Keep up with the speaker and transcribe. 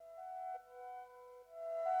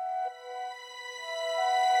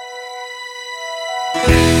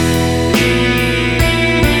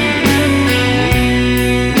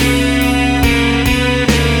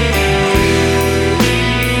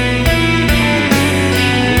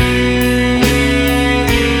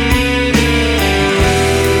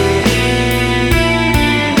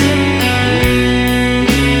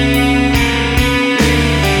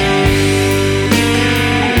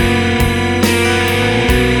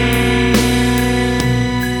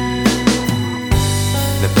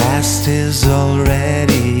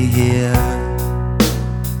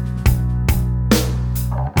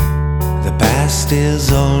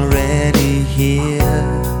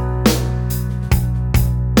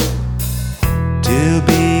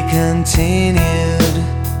continued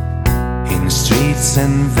in streets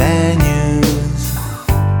and venues.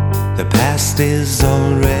 The past is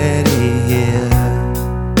already here.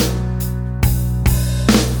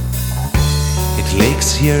 It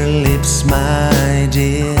licks your lips, my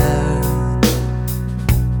dear.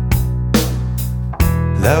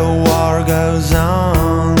 The war goes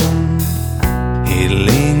on, it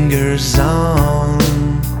lingers on.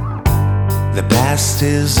 The past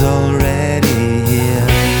is already here.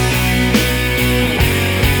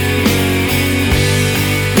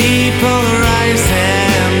 People rise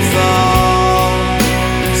and fall,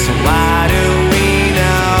 so why do we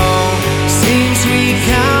know? Seems we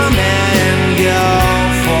come and go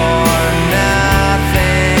for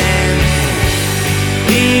nothing.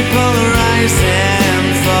 People rise and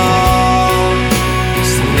fall,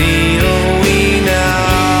 so little we know,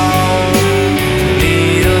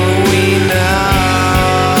 little we know.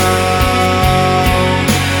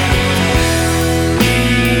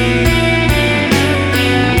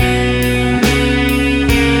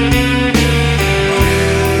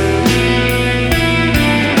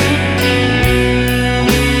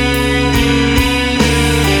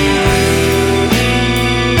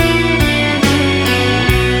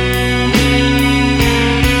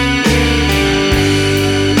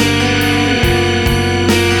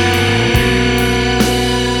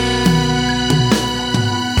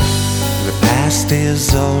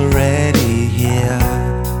 Is already here.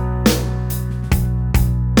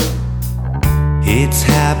 It's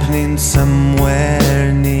happening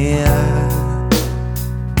somewhere near.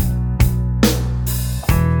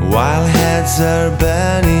 While heads are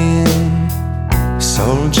burning,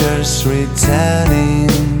 soldiers returning.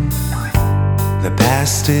 The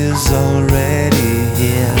past is already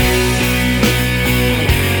here.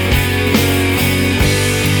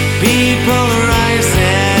 People rise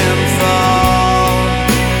and fall,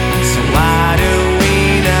 so why do we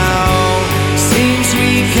know? Seems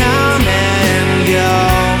we come and go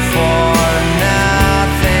for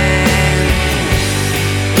nothing.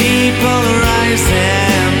 People rise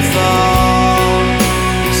and fall,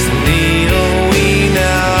 so little we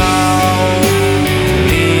know,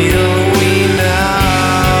 little we know.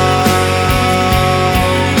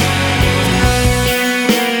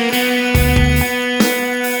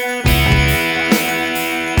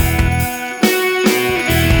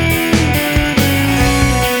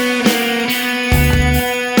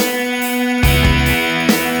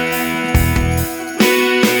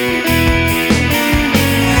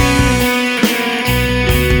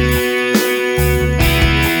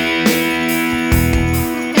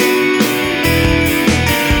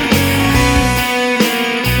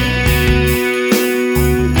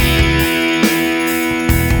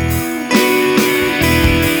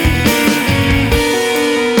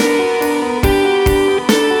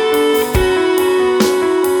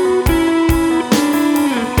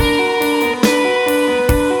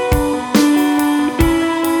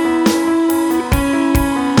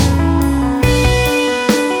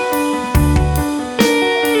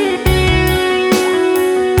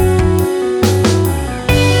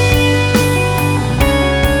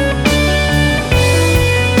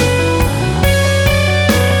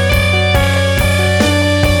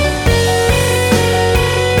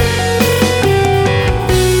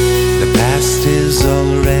 Is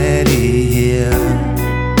already here.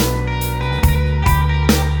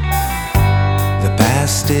 The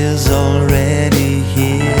past is already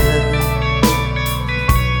here.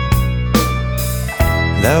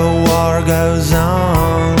 The war goes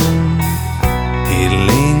on, it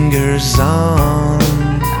lingers on.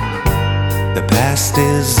 The past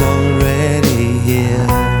is already here.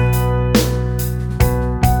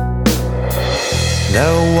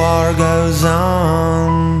 The war goes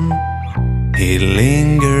on, it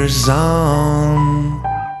lingers on.